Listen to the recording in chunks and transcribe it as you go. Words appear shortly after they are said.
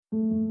Hello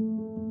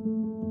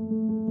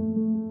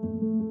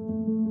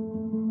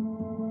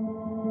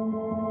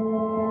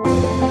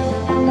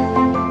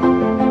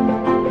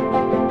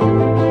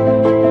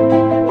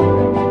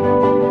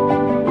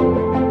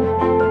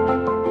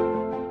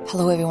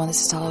everyone,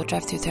 this is Talo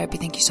Drive Through Therapy.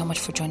 Thank you so much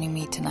for joining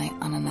me tonight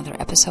on another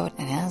episode.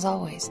 And as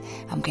always,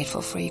 I'm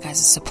grateful for you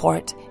guys'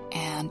 support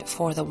and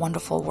for the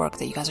wonderful work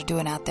that you guys are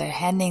doing out there,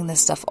 handing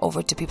this stuff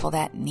over to people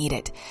that need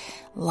it.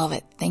 Love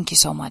it. Thank you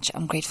so much.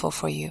 I'm grateful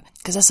for you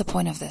because that's the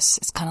point of this.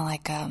 It's kind of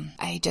like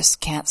I just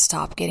can't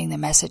stop getting the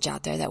message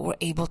out there that we're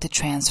able to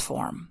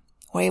transform.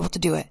 We're able to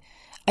do it.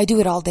 I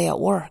do it all day at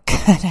work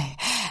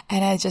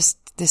and I just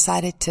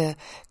decided to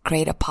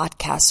create a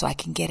podcast so I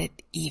can get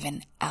it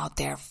even out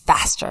there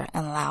faster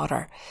and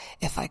louder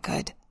if I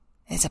could.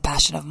 It's a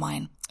passion of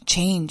mine.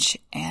 Change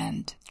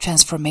and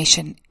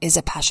transformation is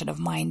a passion of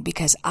mine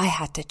because I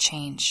had to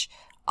change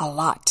a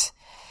lot,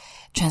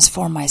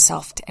 transform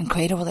myself and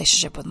create a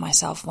relationship with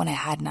myself when I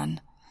had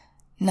none.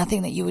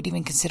 Nothing that you would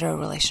even consider a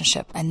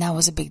relationship. And that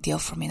was a big deal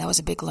for me. That was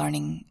a big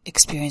learning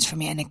experience for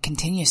me, and it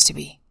continues to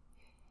be.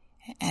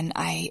 And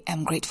I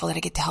am grateful that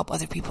I get to help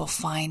other people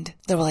find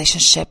the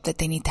relationship that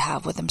they need to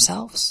have with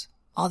themselves.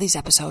 All these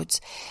episodes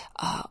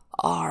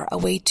are a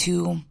way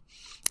to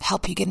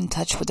help you get in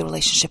touch with the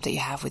relationship that you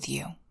have with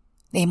you.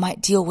 They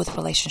might deal with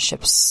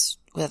relationships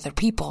with other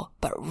people,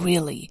 but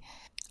really,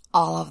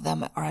 all of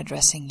them are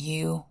addressing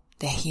you,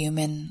 the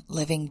human,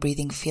 living,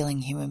 breathing,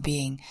 feeling human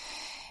being,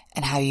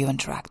 and how you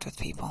interact with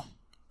people.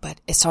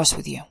 But it starts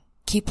with you.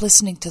 Keep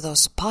listening to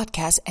those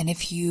podcasts, and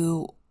if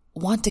you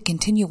want to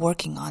continue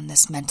working on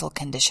this mental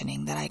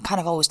conditioning that I kind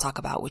of always talk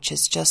about, which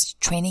is just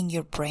training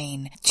your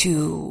brain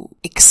to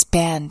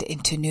expand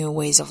into new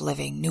ways of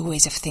living, new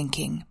ways of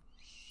thinking,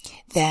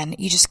 then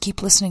you just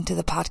keep listening to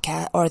the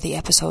podcast or the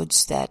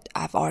episodes that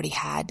I've already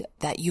had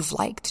that you've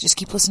liked. Just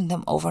keep listening to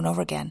them over and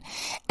over again,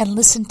 and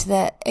listen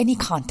to any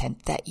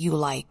content that you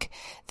like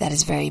that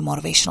is very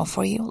motivational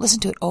for you.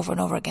 Listen to it over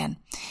and over again.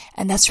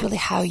 And that's really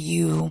how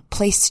you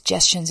place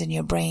suggestions in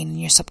your brain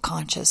and your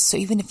subconscious. So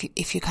even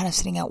if you're kind of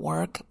sitting at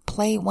work,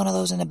 play one of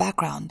those in the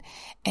background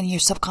and your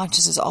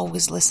subconscious is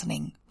always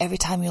listening. Every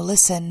time you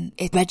listen,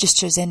 it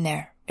registers in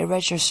there. It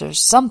registers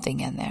something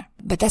in there.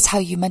 But that's how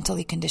you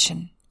mentally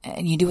condition.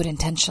 And you do it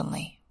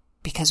intentionally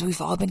because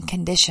we've all been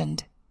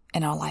conditioned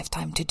in our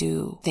lifetime to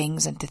do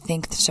things and to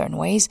think certain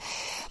ways,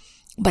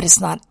 but it's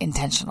not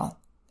intentional.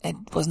 It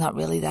was not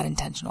really that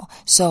intentional.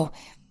 So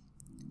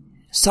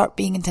start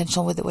being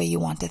intentional with the way you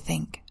want to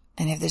think.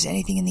 And if there's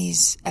anything in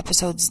these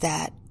episodes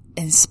that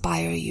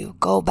inspire you,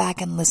 go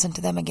back and listen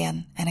to them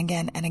again and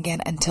again and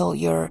again until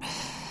you're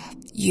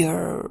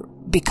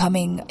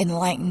becoming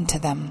enlightened to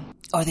them,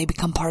 or they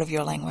become part of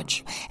your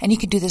language. And you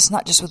can do this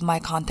not just with my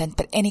content,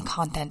 but any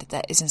content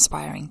that is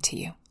inspiring to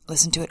you.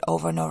 Listen to it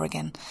over and over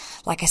again.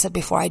 Like I said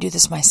before, I do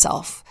this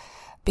myself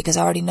because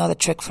I already know the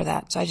trick for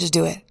that. So I just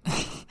do it.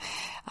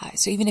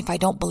 So even if I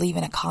don't believe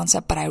in a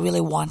concept, but I really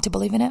want to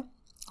believe in it,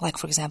 like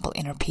for example,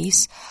 inner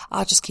peace,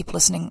 I'll just keep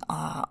listening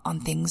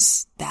on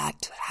things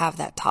that have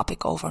that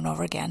topic over and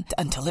over again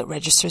until it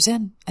registers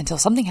in, until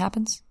something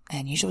happens.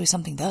 And usually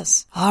something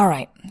does. All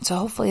right. So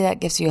hopefully that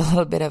gives you a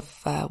little bit of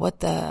what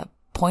the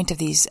point of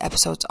these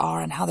episodes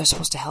are and how they're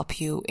supposed to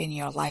help you in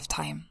your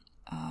lifetime.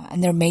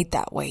 And they're made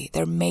that way.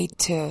 They're made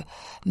to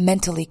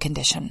mentally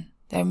condition.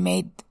 They're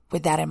made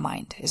with that in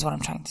mind, is what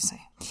I'm trying to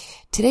say.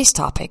 Today's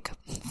topic,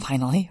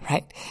 finally,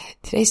 right?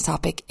 Today's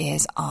topic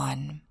is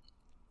on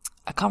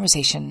a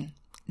conversation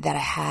that I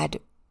had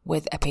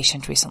with a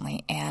patient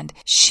recently, and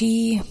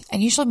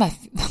usually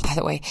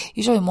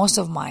most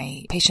of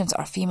my patients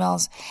are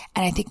females,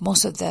 and I think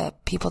most of the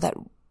people that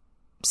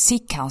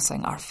seek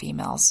counseling are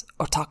females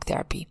or talk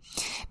therapy,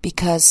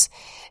 because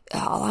a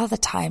lot of the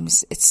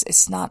times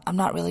I'm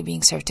not really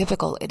being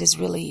stereotypical. It is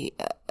really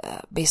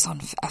based on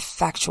a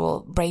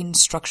factual brain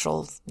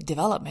structural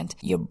development.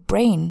 Your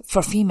brain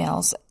for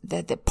females,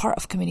 the part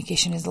of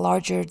communication is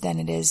larger than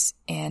it is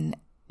in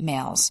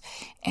males.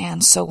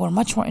 And so we're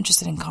much more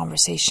interested in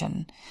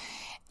conversation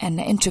and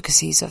the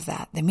intricacies of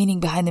that, the meaning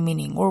behind the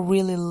meaning.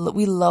 We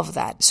love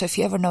that. So if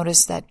you ever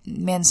notice that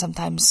men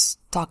sometimes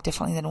talk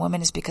differently than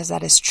women, it's because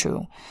that is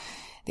true.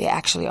 They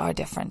actually are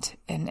different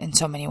in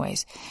so many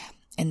ways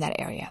in that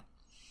area.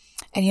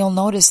 And you'll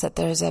notice that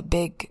there's a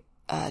big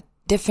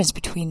difference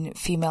between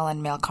female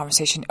and male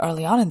conversation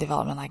early on in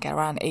development, like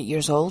around 8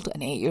 years old.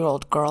 An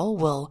 8-year-old girl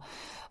will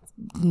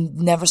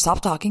never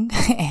stop talking,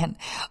 and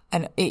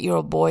an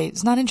 8-year-old boy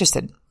is not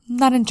interested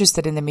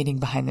in the meaning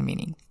behind the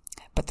meaning.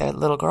 But the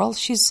little girl,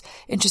 she's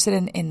interested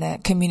in the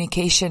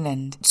communication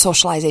and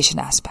socialization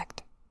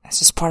aspect. That's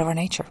just part of our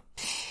nature.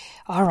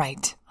 All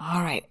right.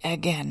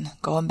 Again,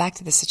 going back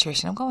to the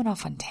situation. I'm going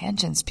off on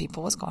tangents,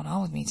 people. What's going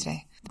on with me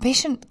today? The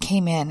patient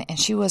came in and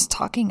she was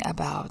talking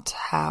about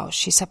how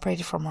she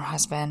separated from her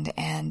husband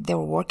and they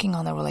were working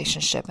on their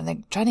relationship and they're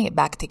trying to get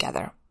back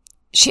together.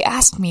 She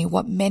asked me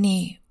what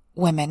many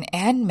women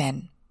and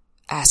men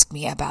ask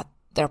me about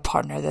their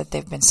partner that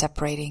they've been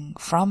separating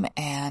from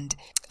and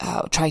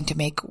trying to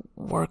make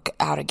work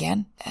out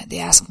again. They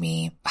ask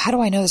me, how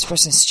do I know this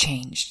person's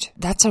changed?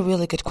 That's a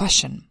really good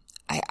question.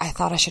 I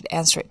thought I should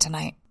answer it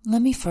tonight.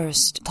 Let me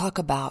first talk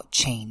about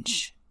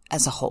change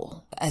as a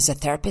whole, as a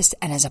therapist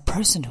and as a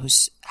person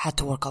who's had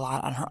to work a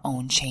lot on her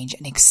own change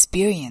and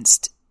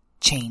experienced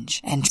change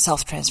and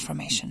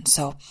self-transformation.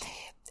 So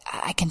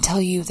I can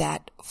tell you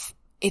that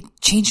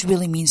change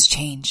really means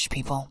change,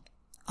 people.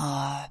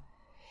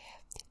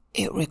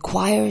 It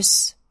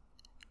requires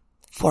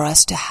for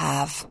us to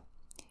have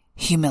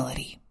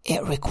humility.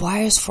 It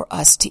requires for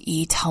us to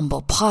eat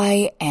humble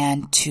pie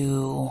and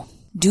to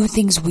do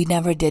things we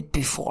never did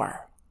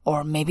before,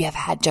 or maybe have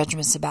had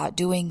judgments about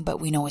doing, but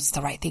we know it's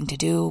the right thing to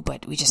do,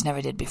 but we just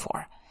never did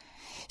before.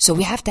 So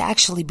we have to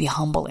actually be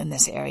humble in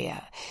this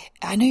area.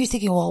 I know you're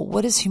thinking, well,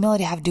 what does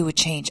humility have to do with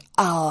change?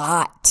 A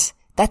lot.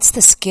 That's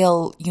the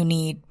skill you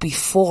need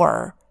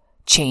before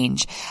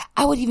change.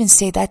 I would even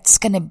say that's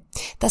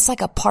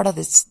like a part of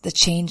the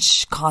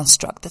change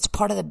construct. That's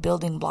part of the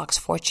building blocks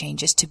for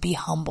change, is to be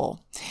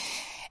humble.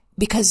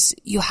 Because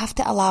you have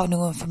to allow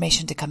new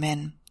information to come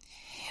in,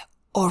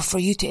 or for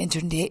you to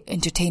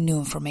entertain new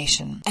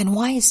information. And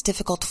why it's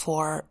difficult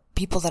for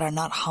people that are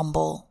not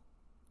humble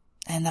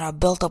and that are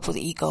built up with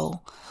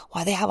ego,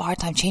 why they have a hard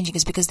time changing,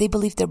 is because they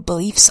believe their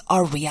beliefs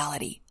are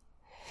reality.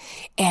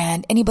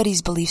 And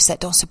anybody's beliefs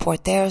that don't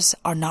support theirs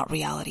are not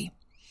reality.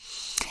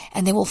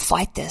 And they will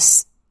fight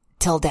this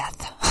till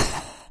death.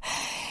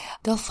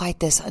 They'll fight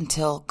this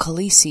until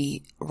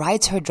Khaleesi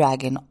rides her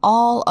dragon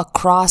all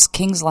across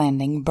King's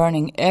Landing,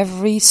 burning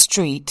every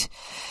street,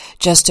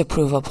 just to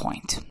prove a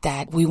point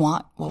that we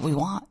want what we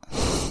want.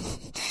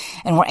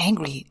 And we're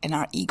angry, and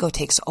our ego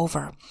takes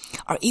over.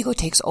 Our ego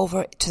takes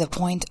over to the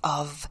point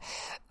of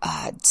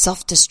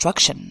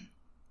self-destruction.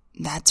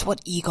 That's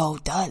what ego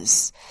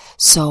does.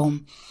 So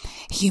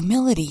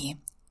humility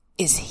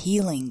is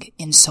healing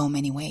in so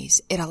many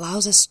ways. It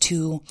allows us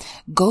to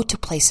go to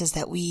places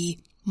that we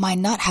might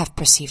not have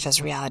perceived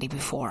as reality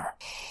before,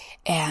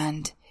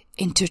 and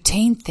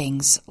entertain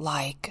things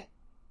like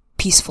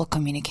peaceful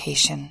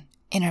communication,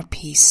 inner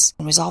peace,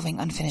 resolving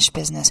unfinished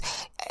business,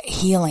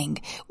 healing.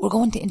 We're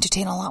going to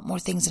entertain a lot more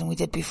things than we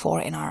did before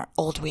in our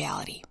old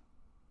reality.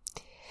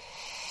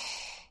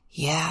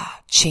 Yeah,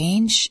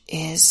 change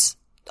is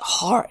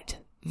hard,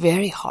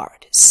 very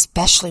hard,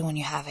 especially when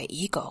you have an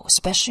ego,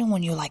 especially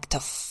when you like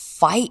to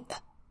fight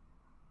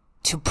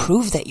to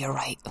prove that you're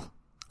right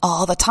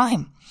all the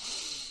time.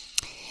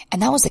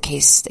 And that was the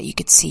case that you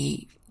could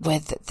see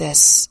with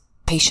this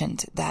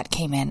patient that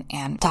came in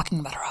and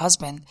talking about her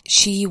husband.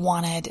 She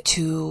wanted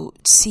to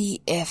see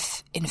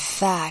if, in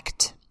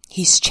fact,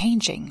 he's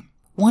changing.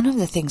 One of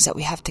the things that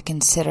we have to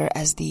consider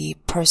as the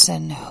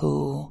person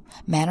who,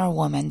 man or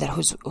woman, that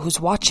who's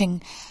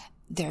watching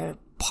their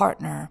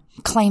partner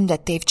claim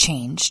that they've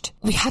changed,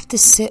 we have to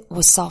sit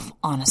with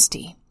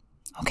self-honesty,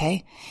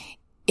 okay?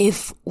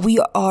 If we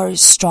are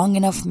strong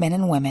enough men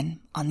and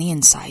women on the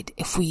inside,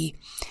 if we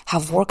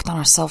have worked on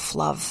our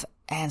self-love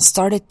and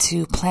started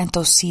to plant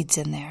those seeds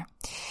in there,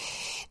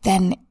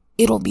 then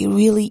it'll be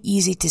really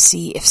easy to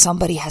see if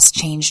somebody has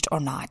changed or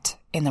not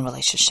in the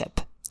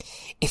relationship.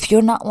 If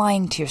you're not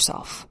lying to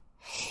yourself,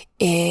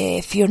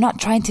 if you're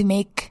not trying to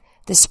make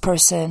this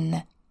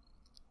person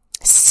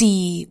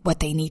see what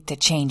they need to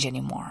change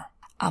anymore.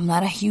 I'm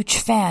not a huge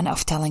fan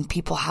of telling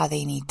people how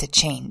they need to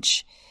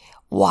change.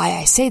 Why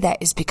I say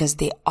that is because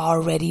they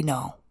already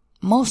know.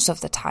 Most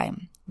of the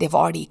time, they've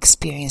already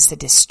experienced the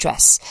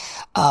distress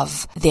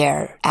of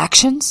their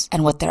actions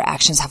and what their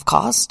actions have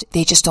caused.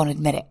 They just don't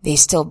admit it. They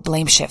still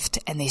blame shift,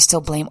 and they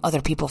still blame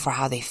other people for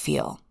how they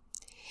feel.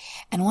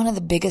 And one of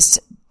the biggest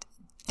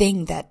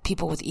thing that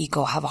people with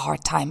ego have a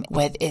hard time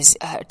with is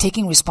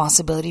taking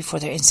responsibility for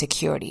their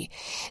insecurity.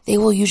 They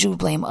will usually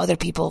blame other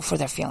people for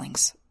their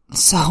feelings.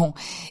 So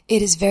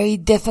it is very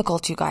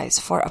difficult, you guys,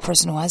 for a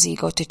person who has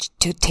ego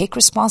to take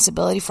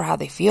responsibility for how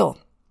they feel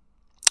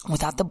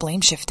without the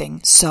blame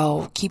shifting.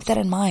 So keep that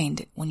in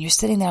mind when you're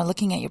sitting there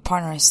looking at your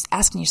partner,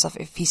 asking yourself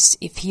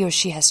if he or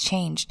she has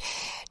changed.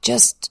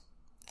 Just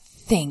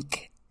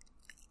think,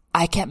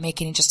 I can't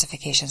make any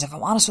justifications. If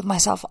I'm honest with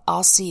myself,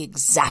 I'll see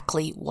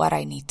exactly what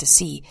I need to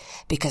see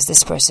because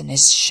this person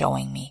is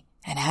showing me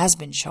and has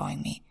been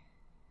showing me.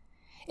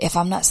 If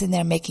I'm not sitting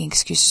there making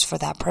excuses for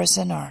that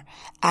person or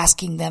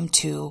asking them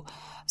to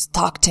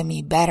talk to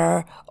me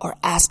better or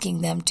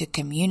asking them to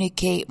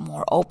communicate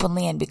more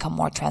openly and become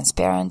more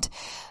transparent,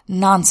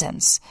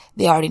 nonsense.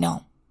 They already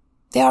know.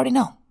 They already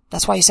know.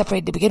 That's why you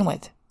separated to begin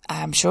with.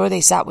 I'm sure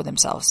they sat with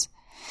themselves.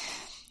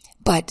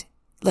 But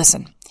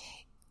listen,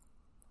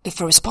 if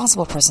a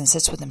responsible person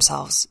sits with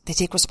themselves, they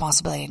take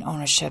responsibility and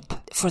ownership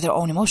for their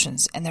own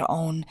emotions and their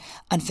own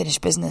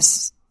unfinished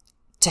business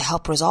to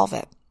help resolve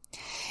it,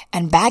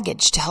 and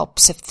baggage to help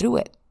sift through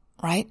it,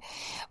 right?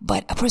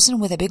 But a person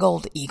with a big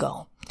old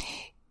ego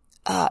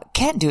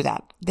can't do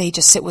that. They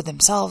just sit with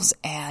themselves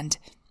and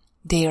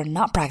they are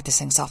not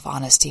practicing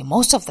self-honesty.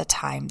 Most of the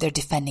time, they're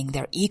defending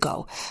their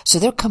ego. So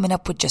they're coming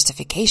up with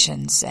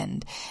justifications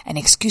and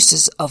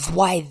excuses of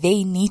why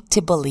they need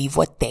to believe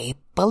what they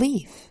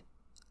believe.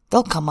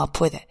 They'll come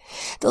up with it.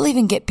 They'll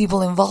even get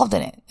people involved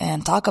in it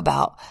and talk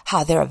about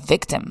how they're a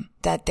victim,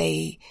 that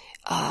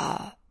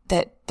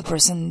the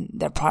person,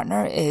 their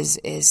partner is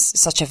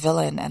such a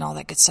villain and all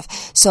that good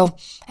stuff. So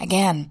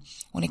again,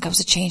 when it comes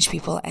to change,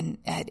 people, and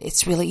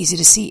it's really easy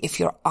to see if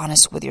you're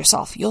honest with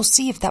yourself. You'll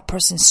see if that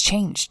person's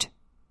changed.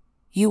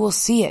 You will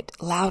see it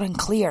loud and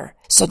clear.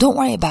 So don't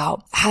worry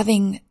about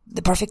having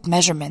the perfect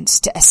measurements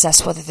to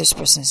assess whether this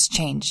person's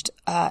changed.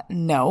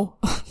 No.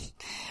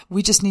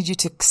 We just need you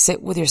to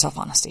sit with your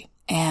self-honesty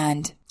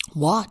and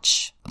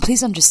watch.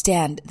 Please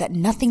understand that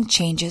nothing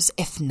changes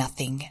if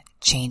nothing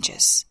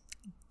changes.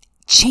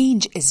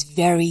 Change is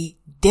very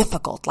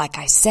difficult. Like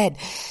I said,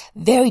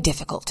 very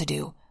difficult to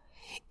do.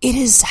 It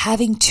is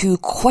having to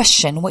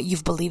question what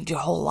you've believed your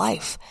whole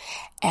life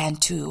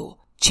and to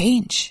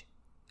change.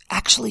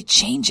 Actually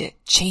change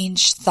it.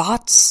 Change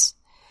thoughts,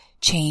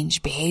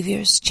 change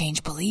behaviors,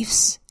 change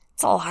beliefs.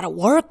 It's a lot of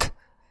work.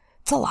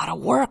 It's a lot of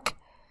work.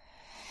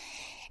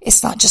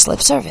 It's not just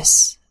lip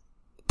service.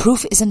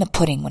 Proof is in the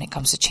pudding when it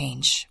comes to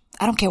change.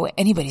 I don't care what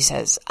anybody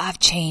says. I've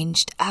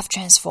changed. I've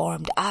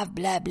transformed. I've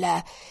blah,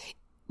 blah.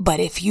 But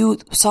if you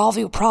solve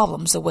your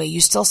problems the way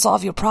you still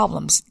solve your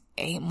problems,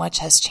 ain't much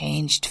has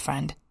changed,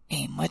 friend.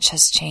 Ain't much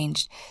has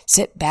changed.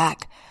 Sit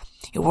back.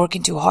 You're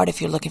working too hard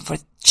if you're looking for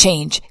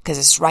change because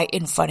it's right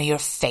in front of your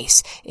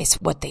face. It's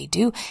what they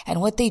do and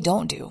what they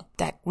don't do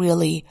that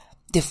really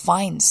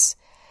defines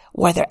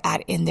where they're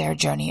at in their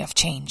journey of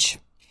change.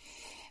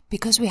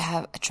 Because we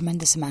have a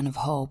tremendous amount of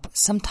hope,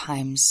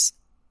 sometimes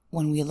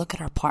when we look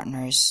at our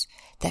partners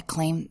that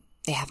claim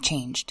they have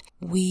changed,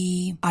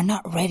 we are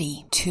not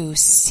ready to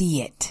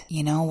see it.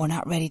 We're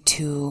not ready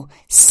to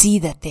see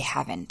that they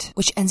haven't,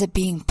 which ends up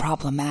being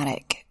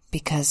problematic.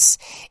 Because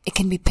it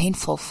can be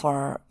painful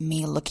for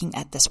me looking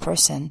at this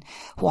person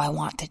who I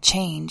want to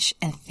change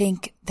and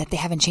think that they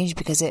haven't changed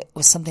because it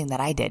was something that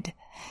I did.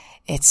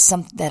 It's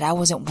something that I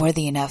wasn't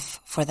worthy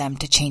enough for them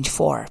to change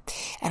for.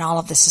 And all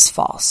of this is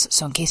false.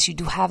 So in case you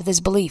do have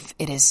this belief,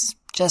 it is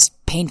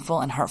just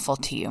painful and hurtful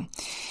to you.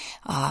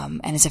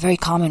 And it's a very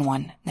common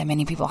one that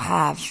many people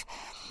have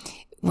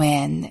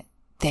when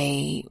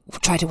they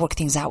try to work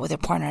things out with their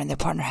partner and their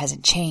partner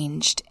hasn't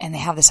changed, and they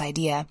have this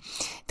idea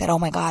that, oh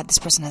my God, this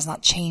person has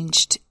not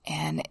changed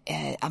and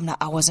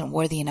I wasn't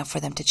worthy enough for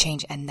them to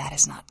change. And that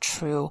is not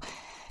true,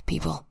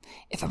 people.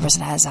 If a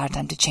person has a hard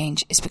time to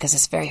change, it's because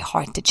it's very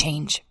hard to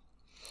change.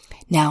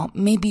 Now,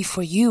 maybe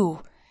for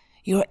you,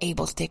 you're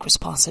able to take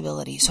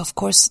responsibility. So of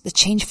course, the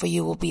change for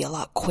you will be a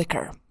lot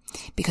quicker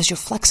because you're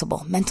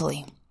flexible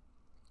mentally.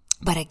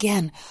 But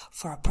again,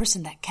 for a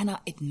person that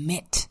cannot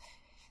admit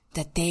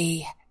that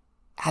they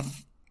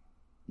have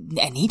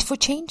a need for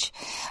change,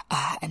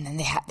 and then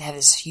they have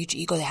this huge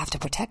ego they have to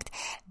protect,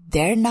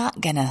 they're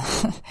not gonna,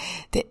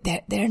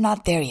 they're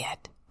not there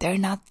yet. They're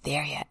not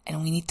there yet.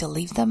 And we need to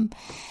leave them,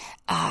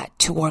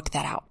 to work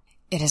that out.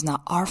 It is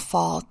not our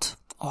fault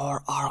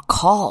or our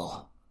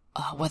call,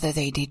 whether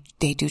they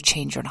do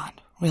change or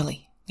not.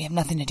 Really. We have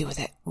nothing to do with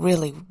it.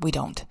 Really, we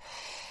don't.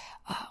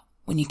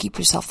 When you keep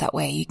yourself that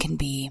way, you can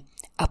be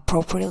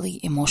appropriately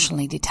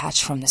emotionally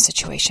detached from the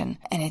situation.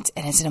 And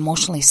it's an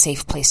emotionally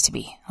safe place to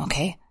be.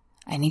 Okay.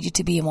 I need you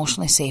to be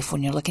emotionally safe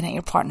when you're looking at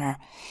your partner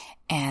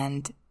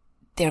and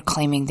they're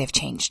claiming they've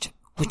changed,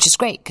 which is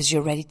great because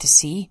you're ready to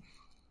see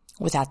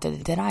without the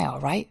denial,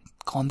 right?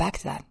 Going back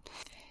to that.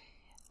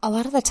 A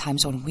lot of the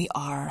times when we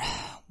are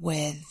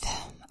with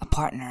a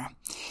partner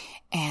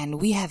and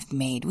we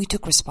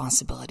took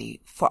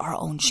responsibility for our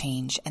own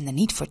change and the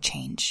need for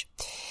change,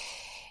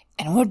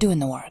 and we're doing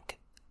the work,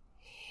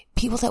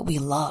 people that we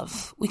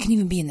love, we can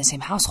even be in the same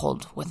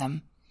household with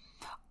them,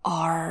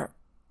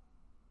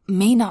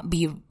 may not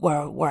be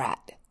where we're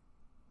at.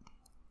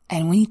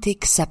 And we need to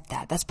accept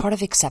that. That's part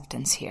of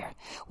acceptance here.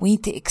 We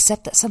need to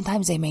accept that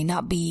sometimes they may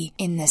not be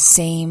in the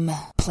same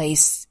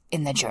place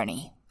in the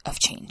journey of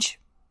change.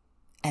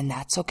 And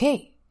that's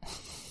okay.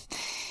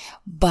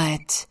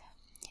 But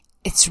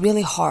it's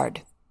really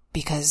hard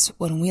because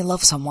when we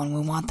love someone,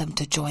 we want them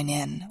to join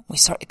in. We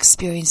start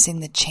experiencing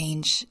the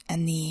change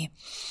and the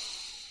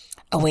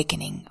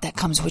awakening that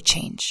comes with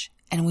change.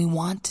 And we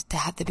want to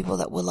have the people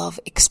that we love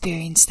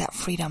experience that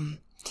freedom,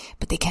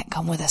 but they can't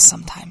come with us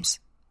sometimes.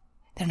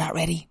 They're not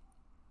ready.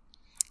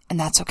 And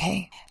that's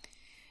okay.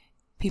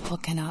 People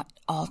cannot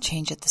all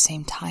change at the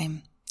same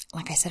time.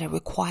 Like I said, it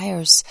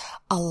requires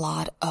a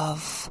lot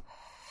of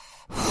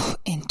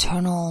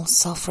internal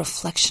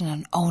self-reflection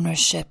and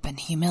ownership and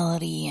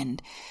humility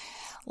and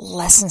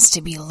lessons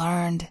to be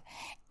learned.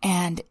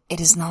 And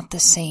it is not the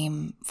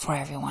same for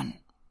everyone.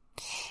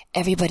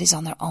 Everybody's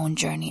on their own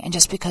journey. And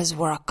just because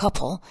we're a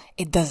couple,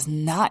 it does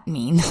not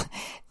mean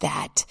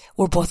that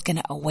we're both going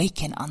to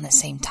awaken on the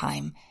same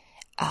time,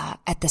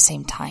 at the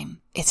same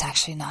time. It's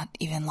actually not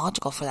even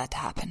logical for that to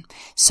happen.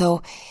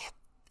 So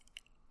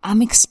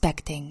I'm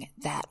expecting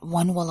that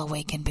one will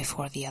awaken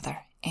before the other.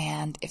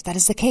 And if that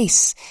is the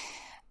case,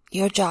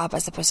 your job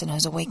as the person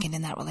who's awakened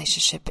in that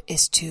relationship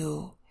is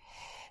to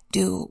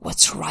do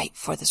what's right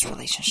for this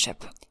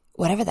relationship.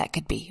 Whatever that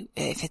could be.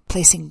 If it's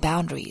placing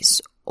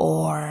boundaries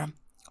or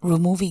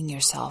removing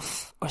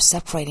yourself or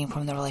separating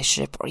from the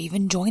relationship or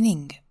even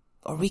joining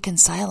or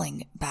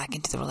reconciling back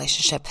into the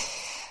relationship.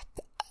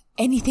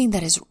 anything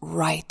that is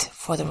right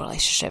for the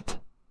relationship.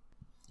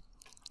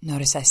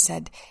 Notice I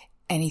said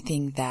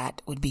anything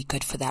that would be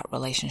good for that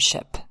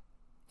relationship.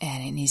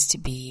 And it needs to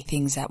be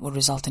things that would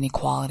result in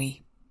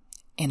equality,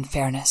 in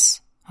fairness,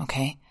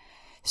 okay?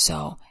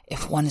 So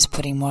if one is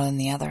putting more than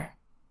the other,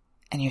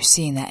 and you're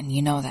seeing that and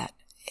you know that,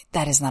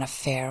 that is not a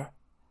fair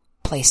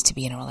place to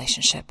be in a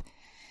relationship.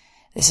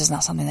 This is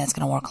not something that's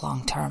going to work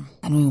long term.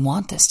 And we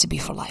want this to be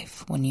for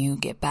life. When you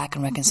get back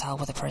and reconcile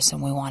with a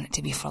person, we want it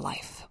to be for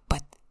life.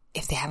 But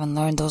if they haven't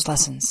learned those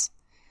lessons,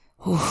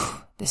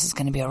 this is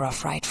going to be a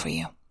rough ride for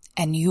you.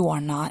 And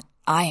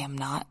I am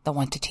not the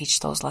one to teach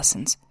those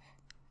lessons.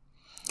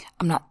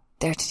 I'm not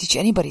there to teach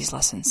anybody's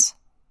lessons.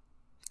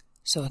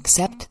 So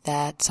accept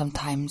that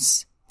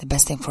sometimes the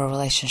best thing for a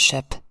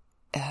relationship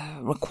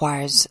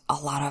requires a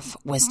lot of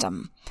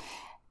wisdom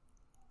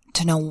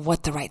to know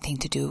what the right thing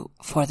to do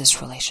for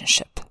this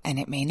relationship. And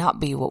it may not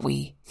be what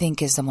we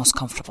think is the most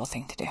comfortable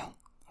thing to do,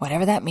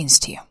 whatever that means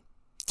to you.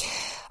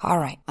 All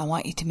right, I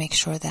want you to make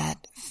sure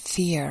that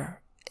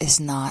fear is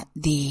not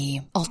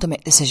the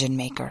ultimate decision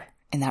maker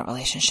in that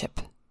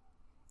relationship.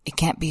 It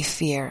can't be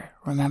fear,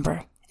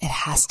 remember? It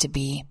has to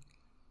be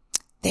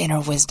the inner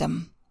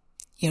wisdom,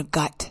 your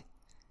gut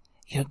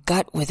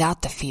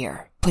without the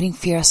fear, putting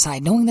fear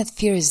aside, knowing that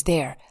fear is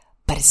there,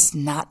 but it's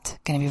not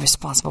going to be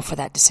responsible for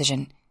that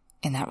decision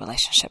in that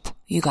relationship.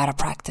 You got to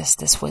practice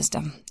this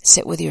wisdom.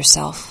 Sit with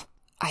yourself,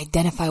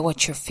 identify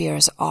what your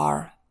fears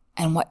are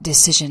and what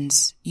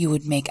decisions you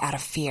would make out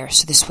of fear.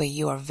 So this way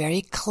you are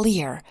very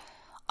clear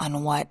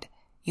on what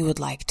you would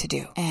like to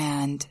do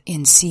and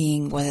in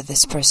seeing whether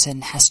this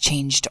person has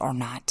changed or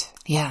not.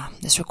 Yeah,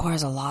 this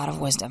requires a lot of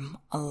wisdom,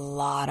 a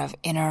lot of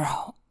inner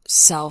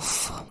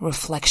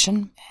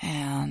self-reflection,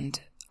 and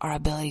our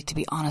ability to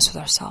be honest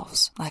with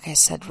ourselves, like I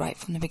said right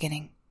from the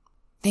beginning.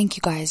 Thank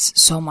you guys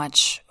so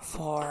much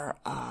for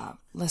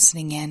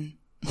listening in.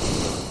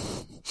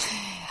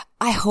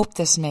 I hope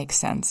this makes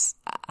sense.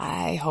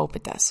 I hope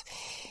it does.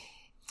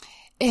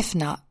 If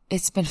not,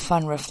 it's been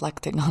fun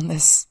reflecting on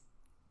this.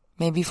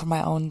 Maybe for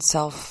my own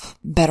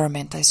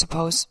self-betterment, I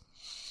suppose.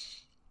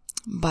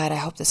 But I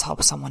hope this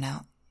helps someone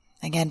out.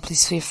 Again,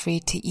 please feel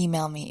free to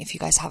email me if you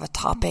guys have a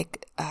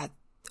topic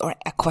or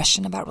a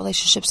question about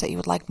relationships that you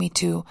would like me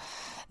to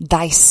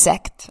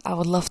dissect. I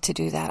would love to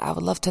do that. I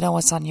would love to know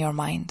what's on your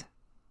mind.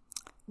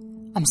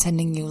 I'm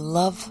sending you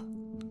love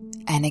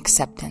and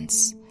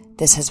acceptance.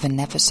 This has been an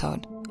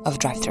episode of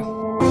Drive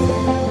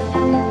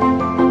Thru.